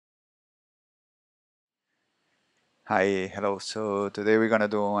Hi, hello. So today we're gonna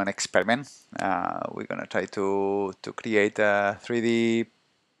do an experiment. We're gonna try to create a 3D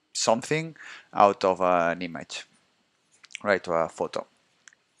something out of an image, right, to a photo.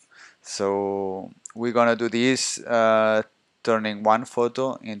 So we're gonna do this turning one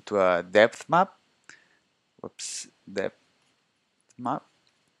photo into a depth map. Whoops, depth map,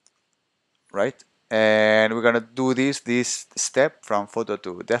 right? And we're gonna do this step from photo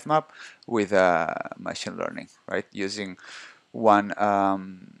to depth map with machine learning, right? Using one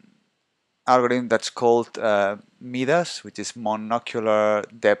algorithm that's called MiDaS, which is monocular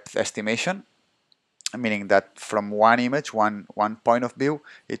depth estimation, meaning that from one image, one point of view,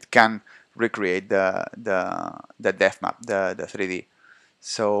 it can recreate the depth map, the 3D.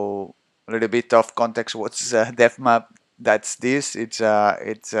 So a little bit of context. What's depth map? That's this. It's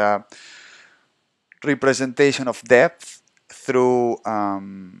a representation of depth through a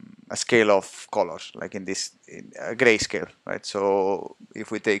scale of colors, like in this in a gray scale, right? So if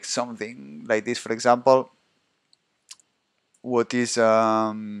we take something like this, for example, what is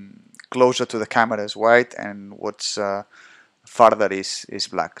closer to the camera is white, and what's farther is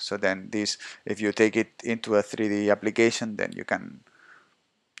black. So then this, if you take it into a 3D application, then you can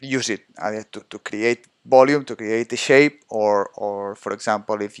use it either to create volume, to create the shape, or for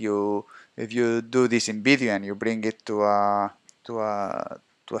example, if you do this in video and you bring it to a to a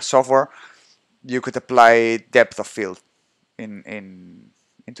software, you could apply depth of field in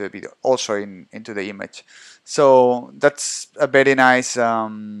into the video, also into the image. So that's a very nice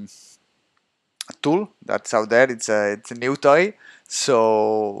tool that's out there. It's a new toy,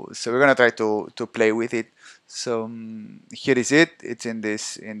 so we're gonna try to play with it. So here is it. It's in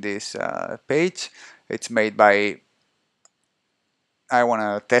this page. It's made by. I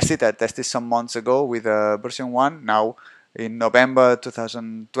wanna test it. I tested some months ago with version 1. Now in November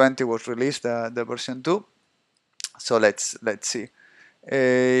 2020 was released the version 2. So let's see.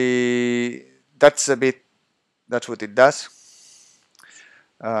 That's a bit. That's what it does.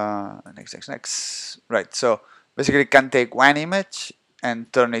 Next. Right. So basically, it can take one image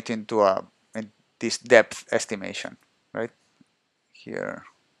and turn it into this depth estimation. Right here.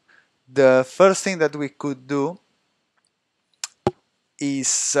 The first thing that we could do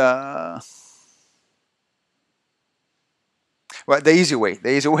is well, the easy way. The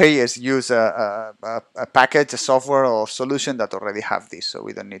easy way is use a package, a software or solution that already have this, so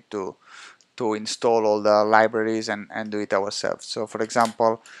we don't need to install all the libraries and do it ourselves. So, for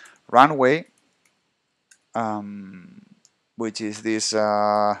example, Runway, which is this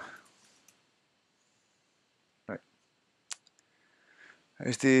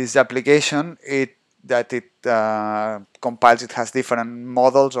is this application that it compiles. It has different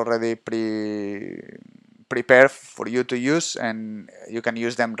models already prepared for you to use, and you can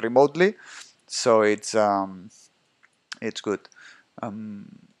use them remotely. So it's good.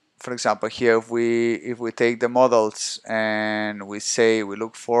 For example, here if we take the models and we say we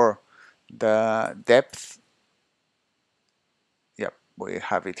look for the depth, yep, we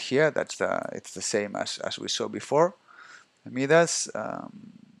have it here. It's the same as we saw before. MiDaS.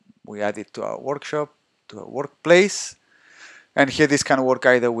 We add it to our workshop, to a workplace, and here this can work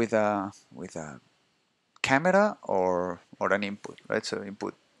either with a camera or an input, right? So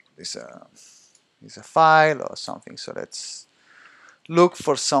input is a file or something. So let's look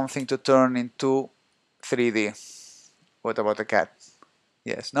for something to turn into 3D. What about a cat?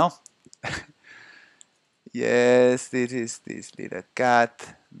 Yes, no? Yes, this is this little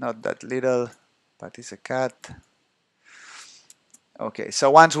cat. Not that little, but it's a cat. Okay, so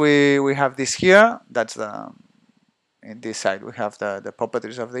once we have this here, that's the in this side we have the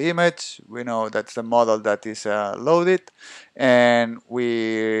properties of the image. We know that's the model that is loaded, and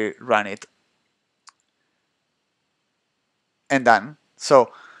we run it, and done.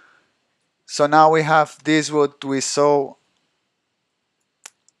 So now we have this what we saw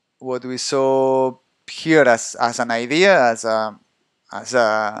here as an idea, as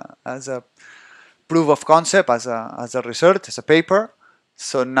a proof of concept, as a research, as a paper.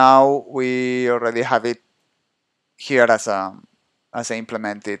 So now we already have it here as an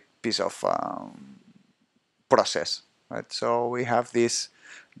implemented piece of process, right? So we have this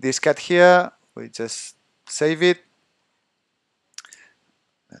cat here. We just save it.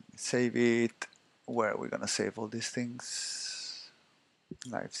 Let me save it. Where are we gonna save all these things?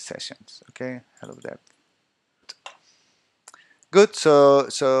 Live sessions. Okay. Hello depth. Good. So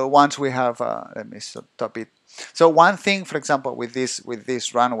once we have, let me stop it. So one thing, for example, with this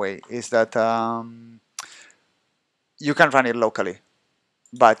runway is that you can run it locally,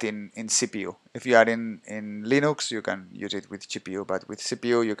 but in CPU. If you are in Linux, you can use it with GPU, but with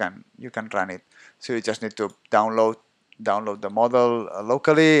CPU you can run it. So you just need to download the model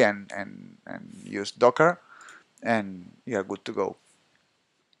locally and use Docker, and you are good to go.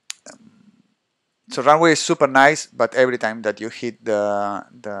 So runway is super nice, but every time that you hit the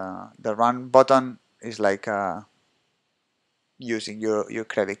run button is like using your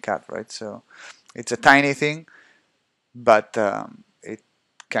credit card, right? So it's a tiny thing, but it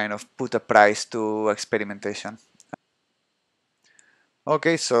kind of put a price to experimentation.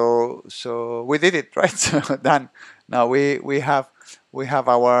 Okay, so we did it, right? So done. Now we have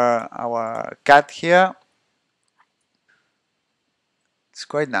our cat here. It's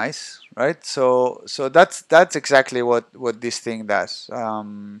quite nice, right? So that's exactly what this thing does.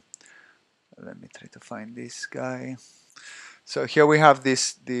 Let me try to find this guy. So here we have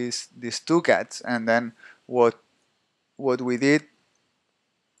these two cats, and then what we did,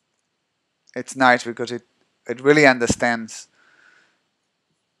 it's nice because it really understands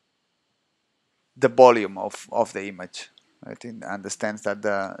the volume of the image. Right? It understands that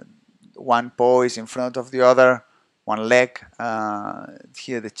the one paw is in front of the other, one leg,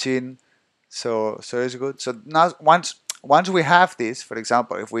 here the chin. So it's good. So now once we have this, for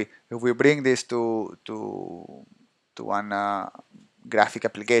example, if we bring this to one graphic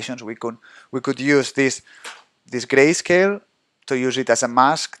applications, we could use this grayscale to use it as a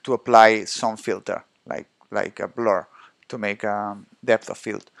mask to apply some filter like a blur to make depth of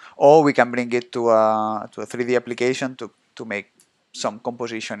field, or we can bring it to a 3D application to make some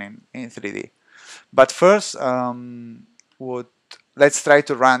composition in 3D. But first, what let's try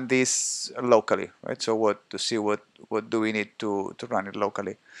to run this locally, right? So what do we need to run it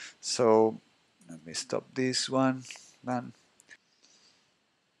locally? So let me stop this one. Done.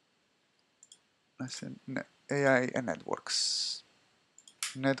 AI and networks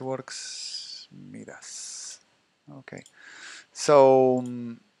MiDaS. Okay, so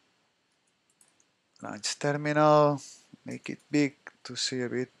launch terminal, make it big to see a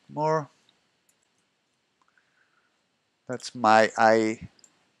bit more. That's my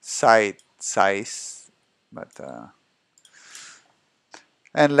eyesight size, but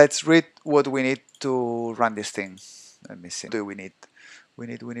and let's read what we need to run this thing. Let me see. Do we need? We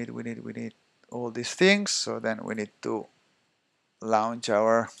need all these things. So then we need to launch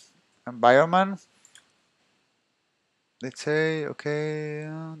our environment. Let's say, okay,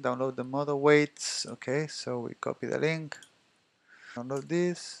 download the model weights. Okay, so we copy the link, download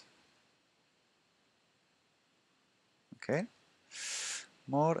this. Okay,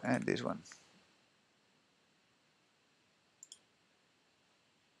 more, and this one.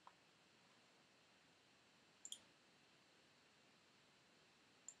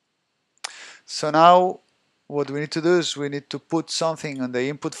 So now what we need to do is we need to put something on the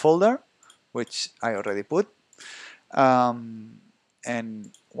input folder, which I already put.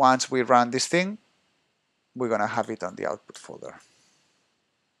 And once we run this thing, we're gonna have it on the output folder.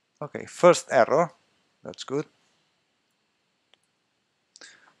 Okay, first error, that's good.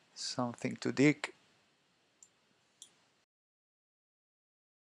 Something to dig.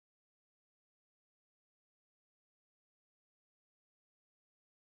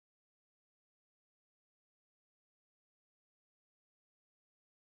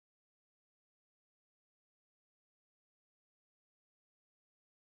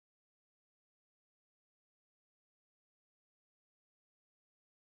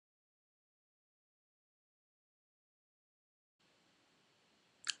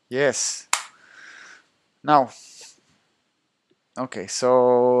 Yes. Now, okay,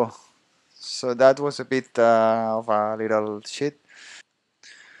 so that was a bit of a little shit.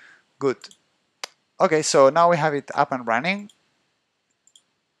 Good. Okay, so now we have it up and running.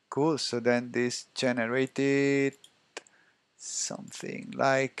 Cool. So then this generated something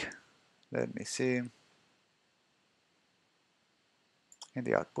like, let me see, in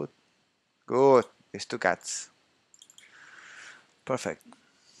the output. Good. These two cats. Perfect.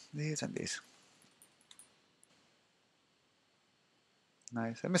 This and this.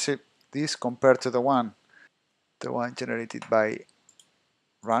 Nice. Let me see this compared to the one generated by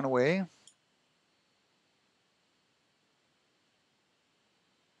Runway.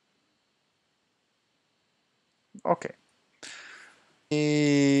 Okay.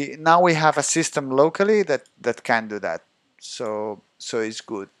 Now we have a system locally that can do that. So it's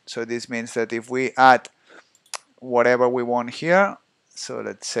good. So this means that if we add whatever we want here, so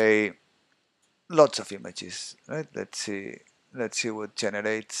let's say lots of images, right? Let's see what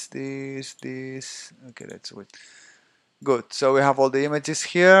generates this. Okay, let's wait. Good. So we have all the images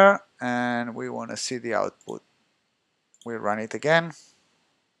here, and we want to see the output. We run it again.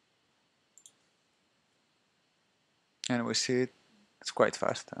 and we see it's quite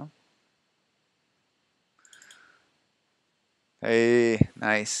fast, huh? Hey,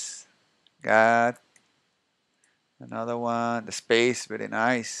 nice. Got another one. The space, very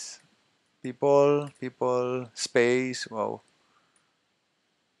nice. People, space. Wow,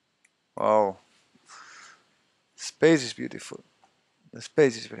 wow. Space is beautiful. The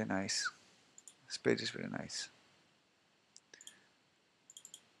space is very nice. Space is very nice.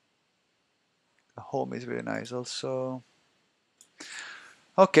 The home is very nice also.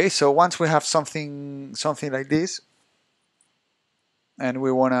 Okay, so once we have something like this, and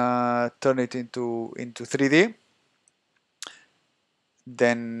we wanna turn it into 3D,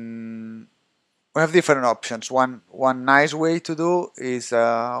 then we have different options. One nice way to do is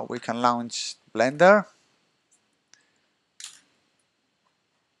we can launch Blender.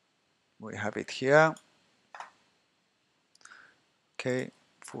 We have it here. Okay,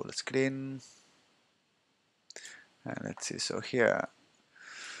 full screen. And let's see. So here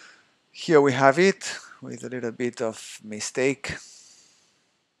we have it with a little bit of mistake.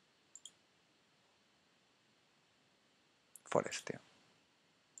 Forest. Yeah.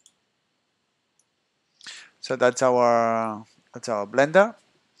 So that's our Blender.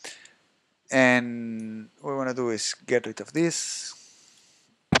 And what we want to do is get rid of this,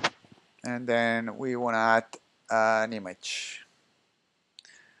 and then we want to add an image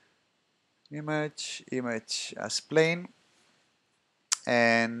as plane,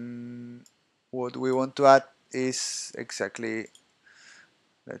 and what we want to add is exactly,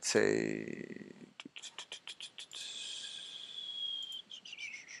 let's say,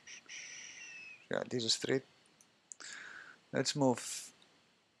 yeah, this street. Let's move,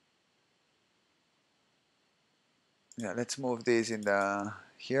 yeah, let's move this in the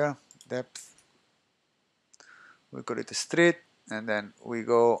here depth. We call it a street, and then we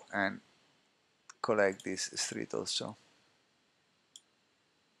go and collect this street also.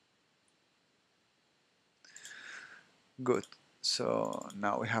 Good. So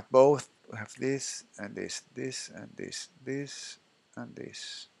now we have both. We have this and this, this and this, this and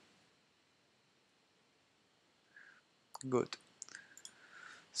this. Good.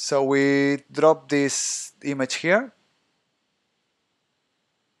 So we drop this image here,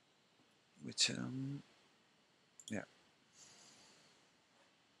 which yeah.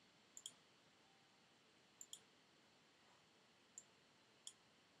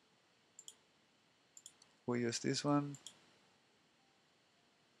 We use this one.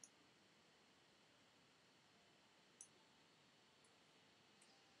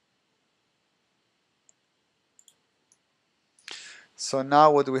 So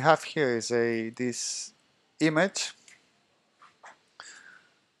now what we have here is this image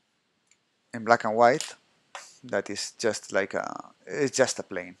in black and white that is just like it's just a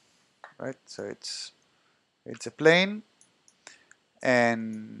plane, right? So it's a plane,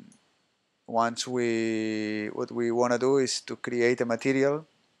 and once what we want to do is to create a material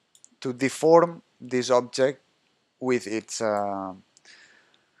to deform this object with its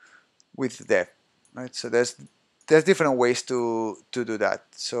with depth, right? So there's different ways to do that.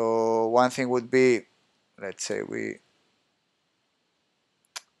 So one thing would be, let's say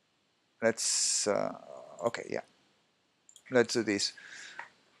let's okay, yeah, let's do this.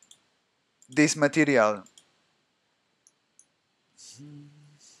 This material,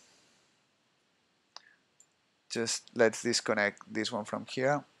 just let's disconnect this one from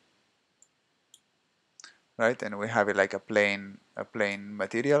here, right? And we have it like a plane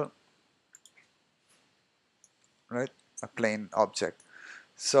material, right? A plane object.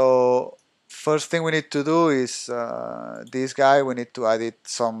 So first thing we need to do is this guy. We need to add it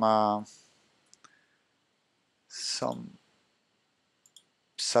some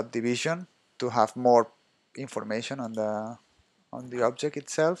subdivision to have more information on the object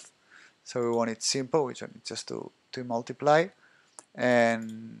itself. So we want it simple, which want it just to multiply,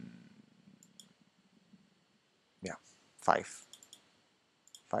 and yeah, 5,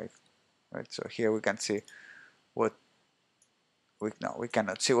 right? So here we can see what we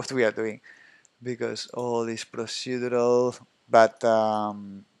cannot see what we are doing because all is procedural, but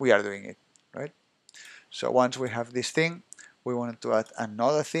we are doing it, right? So once we have this thing, we wanted to add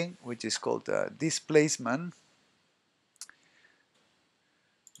another thing which is called displacement.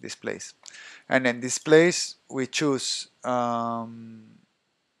 Displace, and then displace we choose the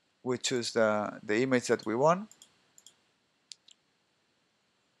image that we want,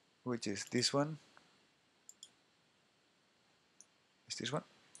 which is this one. Is this one?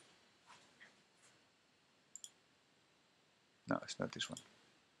 No, it's not this one.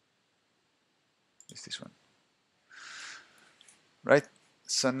 It's this one, right?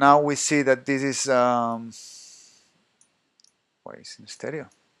 So now we see that this is Why is in stereo?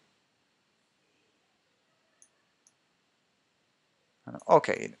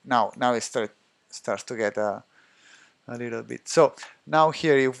 Okay, now it starts to get a little bit. So now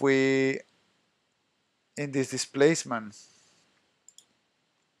here, if we in this displacement,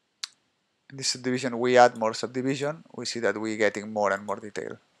 in this subdivision, we add more subdivision, we see that we're getting more and more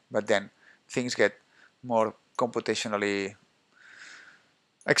detail. But then things get more computationally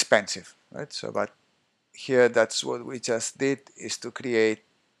expensive, right? So, but here that's what we just did, is to create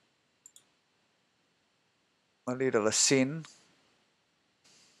a little scene.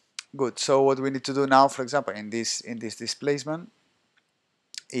 Good. So what we need to do now, for example, in this displacement,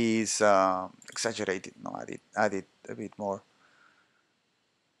 is exaggerate it. No, add it a bit more.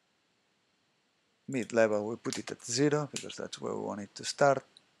 Mid-level, we put it at 0 because that's where we want it to start,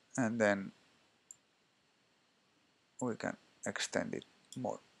 and then we can extend it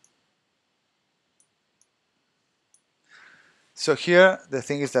more. So here the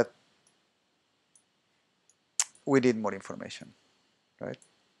thing is that we need more information, right?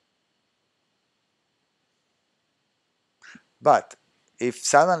 But if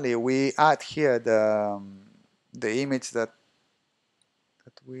suddenly we add here the image that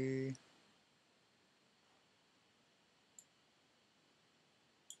we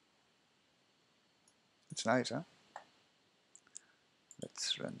it's nice, huh?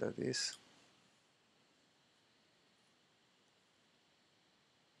 Let's render this.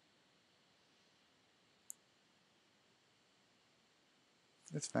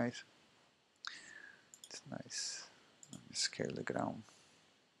 It's nice. It's nice. Let me scale the ground.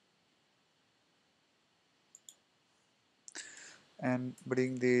 And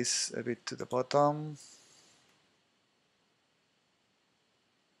bring this a bit to the bottom.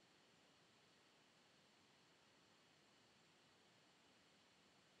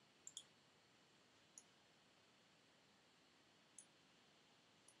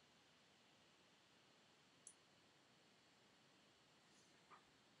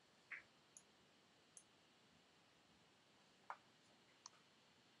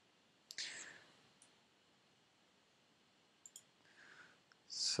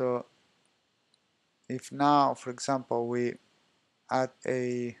 So if now, for example, we add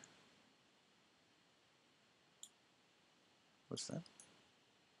a, what's that?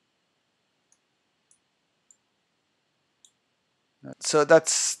 So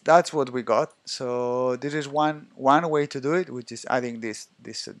that's what we got. So this is one way to do it, which is adding this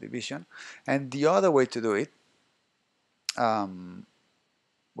subdivision, and the other way to do it,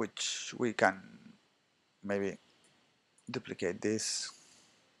 which we can maybe duplicate this.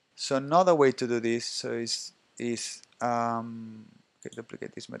 So another way to do this, so is okay,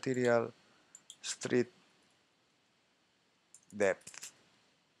 duplicate this material, street depth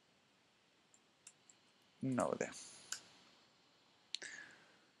node.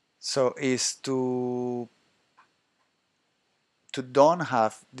 So is to don't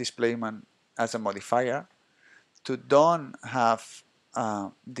have displacement as a modifier, to don't have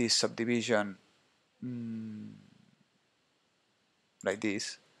this subdivision like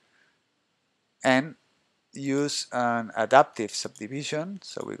this, and use an adaptive subdivision.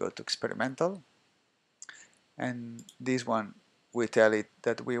 So we go to experimental, and this one we tell it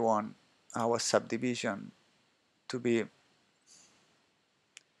that we want our subdivision to be,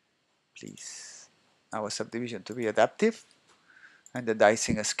 please, our subdivision to be adaptive, and the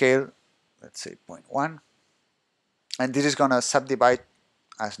dicing scale, let's say 0.1, and this is gonna subdivide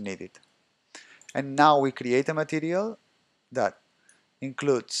as needed. And now we create a material that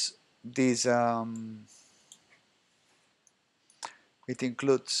includes this, it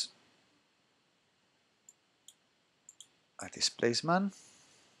includes a displacement,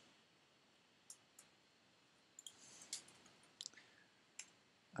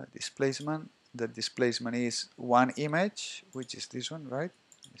 the displacement is one image, which is this one, right?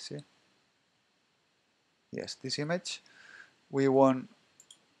 Let me see. Yes, this image. We want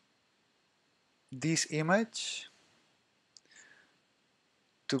this image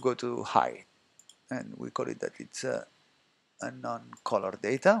to go to high, and we call it that it's a non-color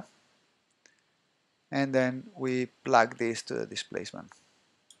data, and then we plug this to the displacement,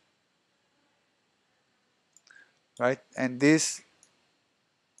 right? And this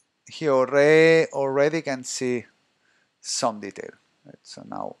here already can see some detail, right? So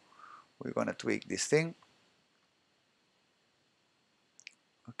now we're gonna tweak this thing.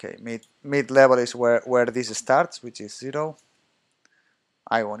 Okay, mid level is where this starts, which is 0.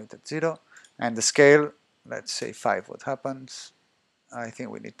 I want it at 0, and the scale, let's say 5. What happens? I think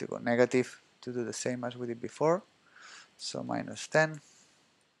we need to go negative to do the same as we did before. So -10.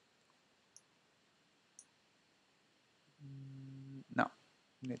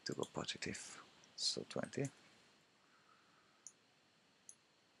 Need to go positive. So 20.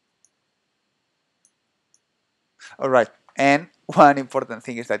 All right. And one important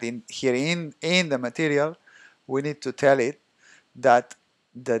thing is that in the material, we need to tell it that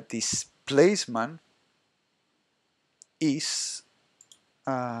the displacement is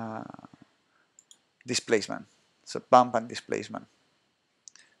displacement. So bump and displacement,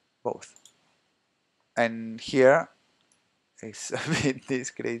 both. And here it's a bit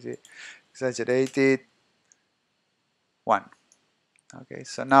this crazy, exaggerated 1. Okay,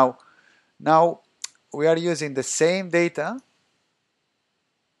 so now we are using the same data,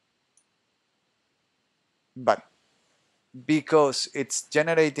 but because it's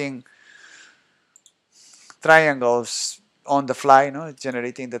generating triangles on the fly, no, it's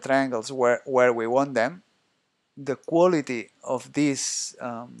generating the triangles where we want them, the quality of this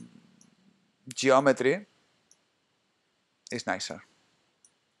geometry is nicer.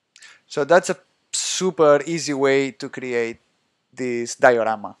 So that's a super easy way to create this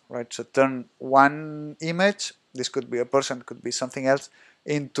diorama, right? So turn one image, this could be a person, could be something else,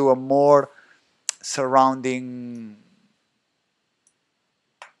 into a more surrounding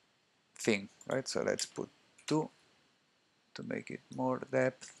thing, right? So let's put 2 to make it more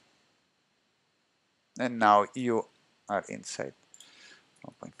depth. And now you are inside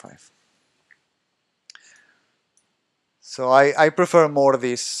 1.5. So I prefer more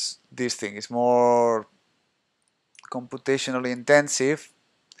this thing. It's more computationally intensive,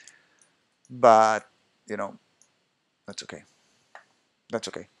 but you know, that's okay. That's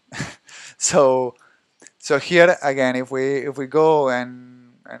okay. so here again, if we go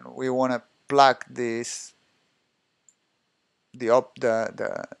and we want to plug this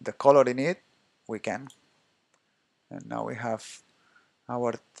the color in it, we can. And now we have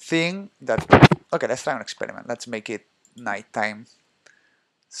our thing that, okay, let's try an experiment. Let's make it nighttime.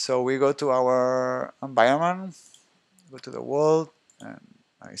 So we go to our environment, go to the world, and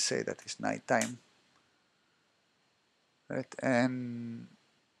I say that it's nighttime, right? And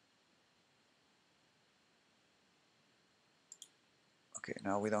okay,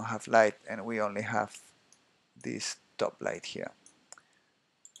 now we don't have light and we only have this top light here,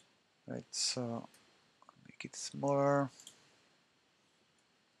 right? So make it smaller.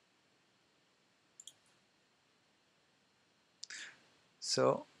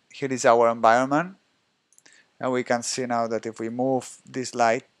 So here is our environment, and we can see now that if we move this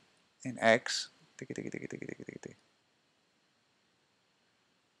light in X,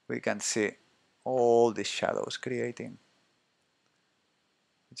 we can see all these shadows creating,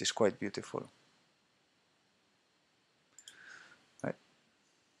 which is quite beautiful. Right?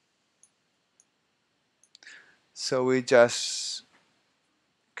 So we just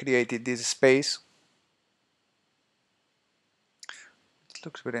created this space. It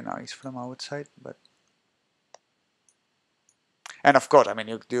looks very nice from outside, but and of course, I mean,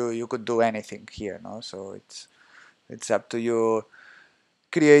 you could do anything here, no? So it's up to your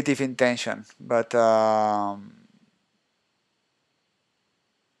creative intention, but let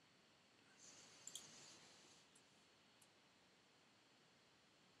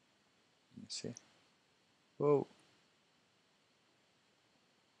me see. Whoa.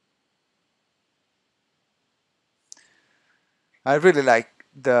 I really like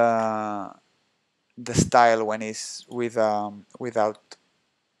the style when it's with without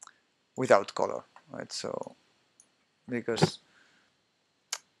color, right? So because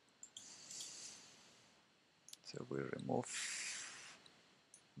so we remove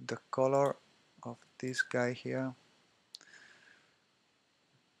the color of this guy here,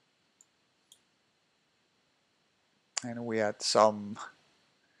 and we add some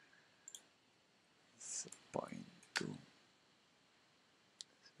 0.2.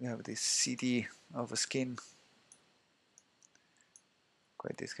 We have this city of a skin,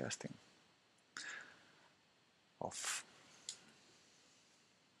 quite disgusting. Off.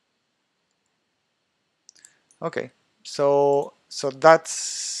 Okay, so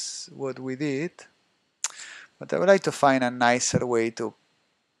that's what we did, but I would like to find a nicer way to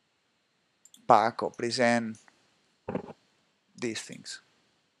pack or present these things.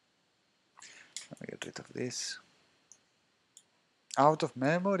 Let me get rid of this. Out of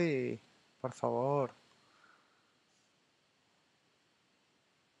memory, por favor.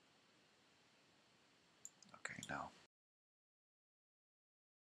 Okay, now.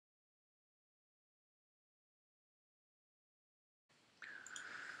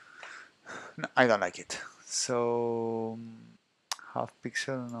 No, I don't like it. So half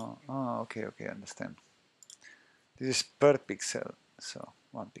pixel, no. Oh, okay, okay, I understand. This is per pixel, so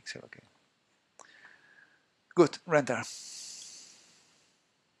 1 pixel, okay. Good, render.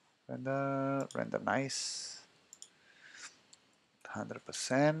 Render nice,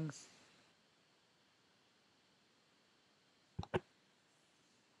 100%.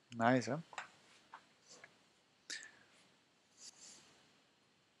 Nice, huh?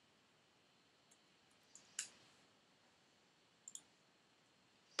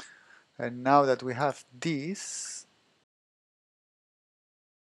 And now that we have this,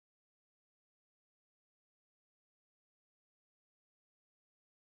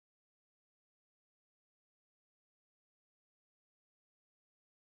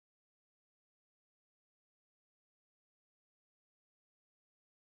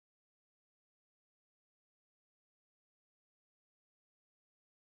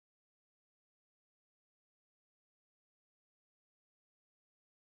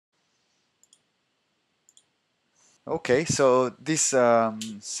 okay, so this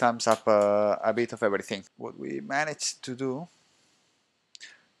sums up a bit of everything. What we managed to do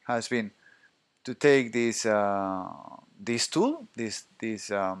has been to take this tool, this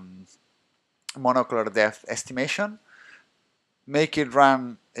monocular depth estimation, make it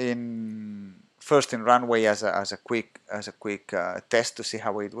run in first in runway as a quick test to see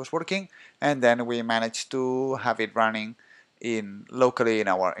how it was working, and then we managed to have it running in locally in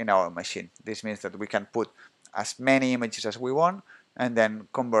our machine. This means that we can put as many images as we want and then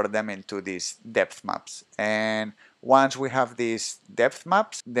convert them into these depth maps. And once we have these depth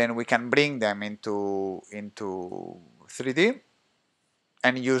maps, then we can bring them into 3D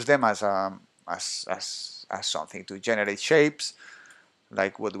and use them as as something to generate shapes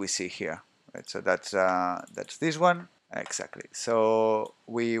like what we see here. Right, so that's this one exactly. So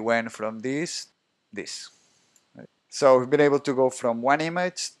we went from this. Right. So we've been able to go from one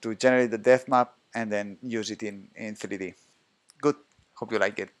image to generate the depth map and then use it in 3D. Good. Hope you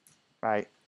like it. Bye.